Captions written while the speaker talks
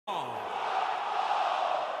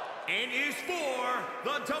and is for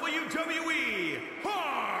the WWE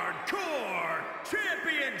Hardcore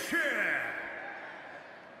Championship.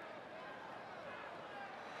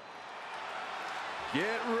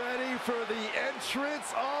 Get ready for the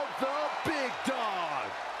entrance of the big dog.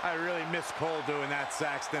 I really miss Cole doing that,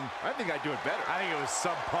 Saxton. I think I'd do it better. I think it was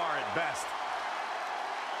subpar at best.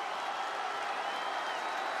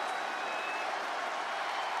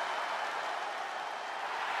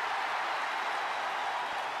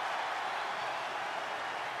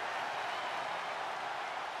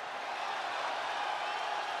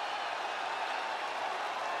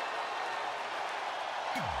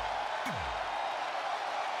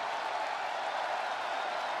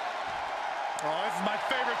 Oh, this is my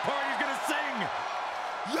favorite part. He's gonna sing.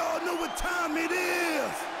 Y'all know what time it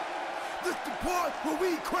is. This the part where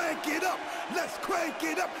we crank it up. Let's crank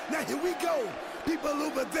it up. Now here we go. People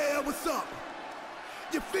over there, what's up?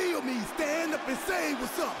 You feel me? Stand up and say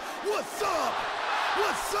what's up. What's up?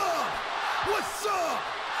 What's up? What's up?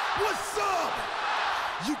 What's up?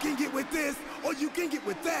 You can get with this or you can get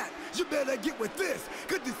with that. You better get with this,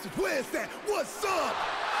 cause this is where it's at. What's up?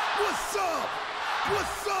 What's up?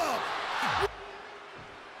 What's up?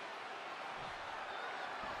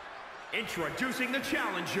 Introducing the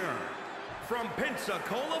challenger from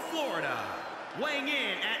Pensacola, Florida, weighing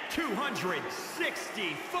in at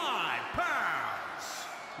 265 pounds,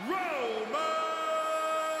 Roman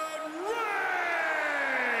Reigns.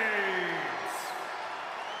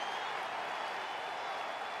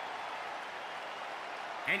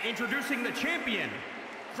 And introducing the champion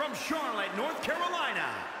from Charlotte, North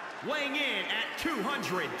Carolina, weighing in at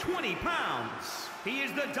 220 pounds, he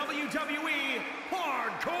is the WWE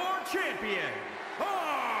Hardcore Champion,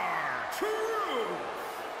 R-Truth.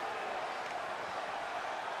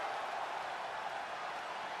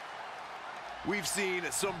 We've seen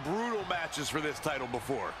some brutal matches for this title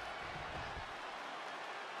before.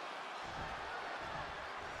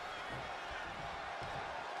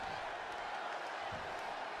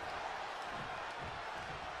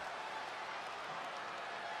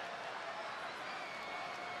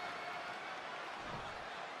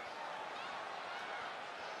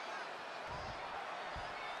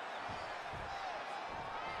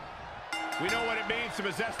 We know what it means to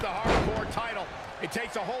possess the hardcore title. It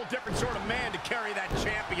takes a whole different sort of man to carry that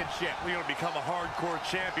championship. We don't become a hardcore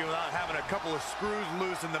champion without having a couple of screws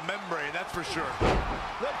loose in the membrane, that's for sure.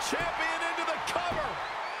 The champion into the cover.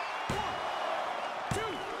 1,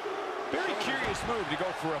 2. Very curious move to go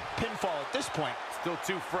for a pinfall at this point. Still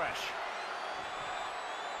too fresh.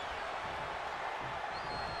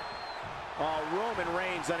 Oh, Roman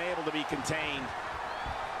Reigns unable to be contained.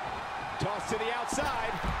 Toss to the outside.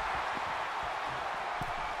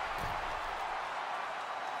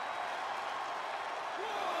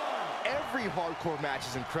 Every hardcore match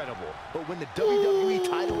is incredible, but when the WWE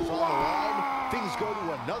title is on the line, things go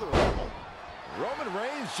to another level. Roman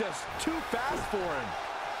Reigns just too fast for him.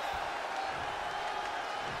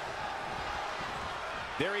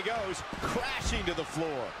 There he goes, crashing to the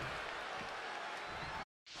floor.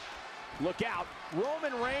 Look out,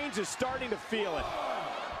 Roman Reigns is starting to feel it.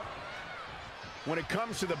 When it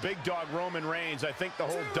comes to the big dog Roman Reigns, I think the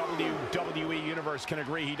whole WWE universe can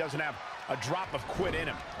agree he doesn't have a drop of quit in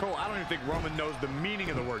him. Cole, I don't even think Roman knows the meaning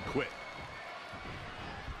of the word quit.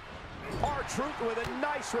 R-Truth with a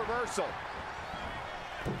nice reversal.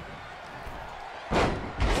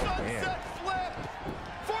 Sunset flip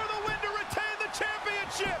for the win to retain the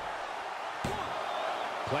championship.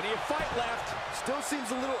 Plenty of fight left. Still seems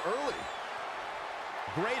a little early.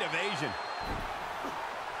 Great evasion.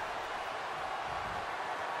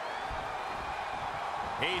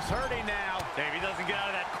 He's hurting now. If he doesn't get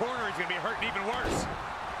out of that corner, he's going to be hurting even worse.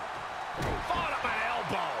 Fought up an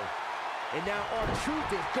elbow. And now R-Truth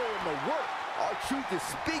is going to work. R-Truth is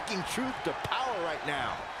speaking truth to power right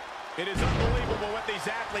now. It is unbelievable what these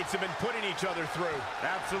athletes have been putting each other through.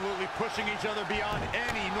 Absolutely pushing each other beyond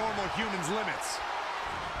any normal human's limits.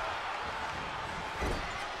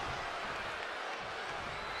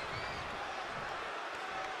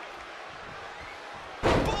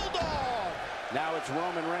 Now it's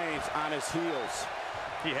Roman Reigns on his heels.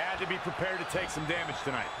 He had to be prepared to take some damage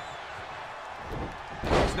tonight.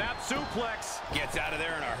 Snap suplex. Gets out of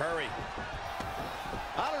there in a hurry.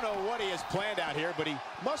 I don't know what he has planned out here, but he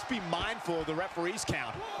must be mindful of the referee's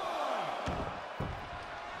count.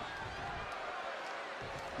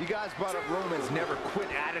 You guys brought up Roman's never quit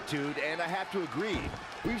attitude, and I have to agree.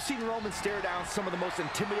 We've seen Roman stare down some of the most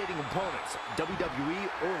intimidating opponents, WWE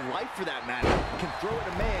or life for that matter, can throw at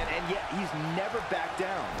a man, and yet he's never backed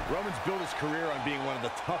down. Roman's built his career on being one of the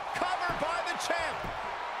tough. Covered by the champ.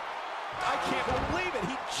 I can't believe it.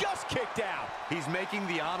 He just He's making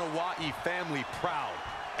the Anoa'i family proud,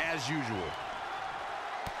 as usual.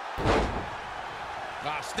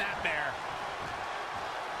 Ah, snap there.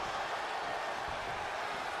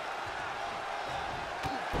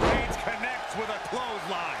 Reigns connects with a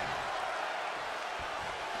clothesline.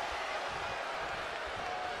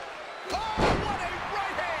 Oh, what a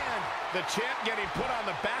right hand! The champ getting put on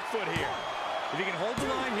the back foot here. If he can hold the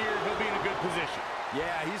line here, he'll be in a good position.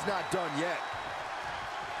 Yeah, he's not done yet.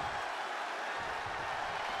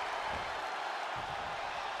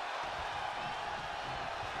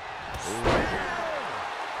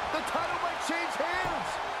 The title might change hands.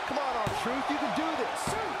 Come on, R-Truth, you can do this.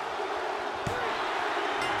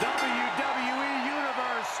 WWE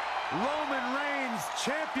Universe, Roman Reigns'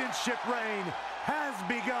 championship reign has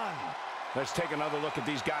begun. Let's take another look at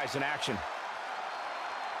these guys in action.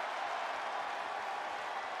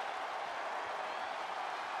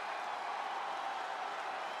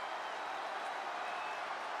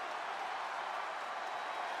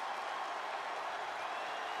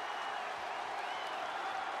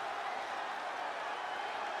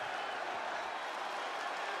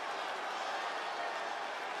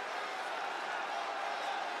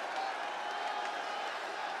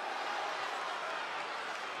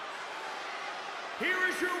 Here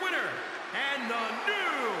is your winner, and the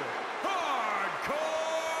new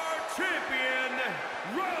Hardcore Champion,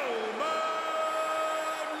 Roman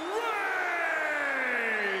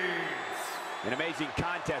Reigns! An amazing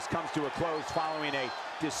contest comes to a close following a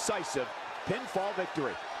decisive pinfall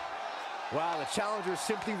victory. Wow, the challenger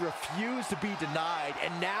simply refused to be denied,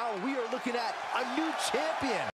 and now we are looking at a new champion.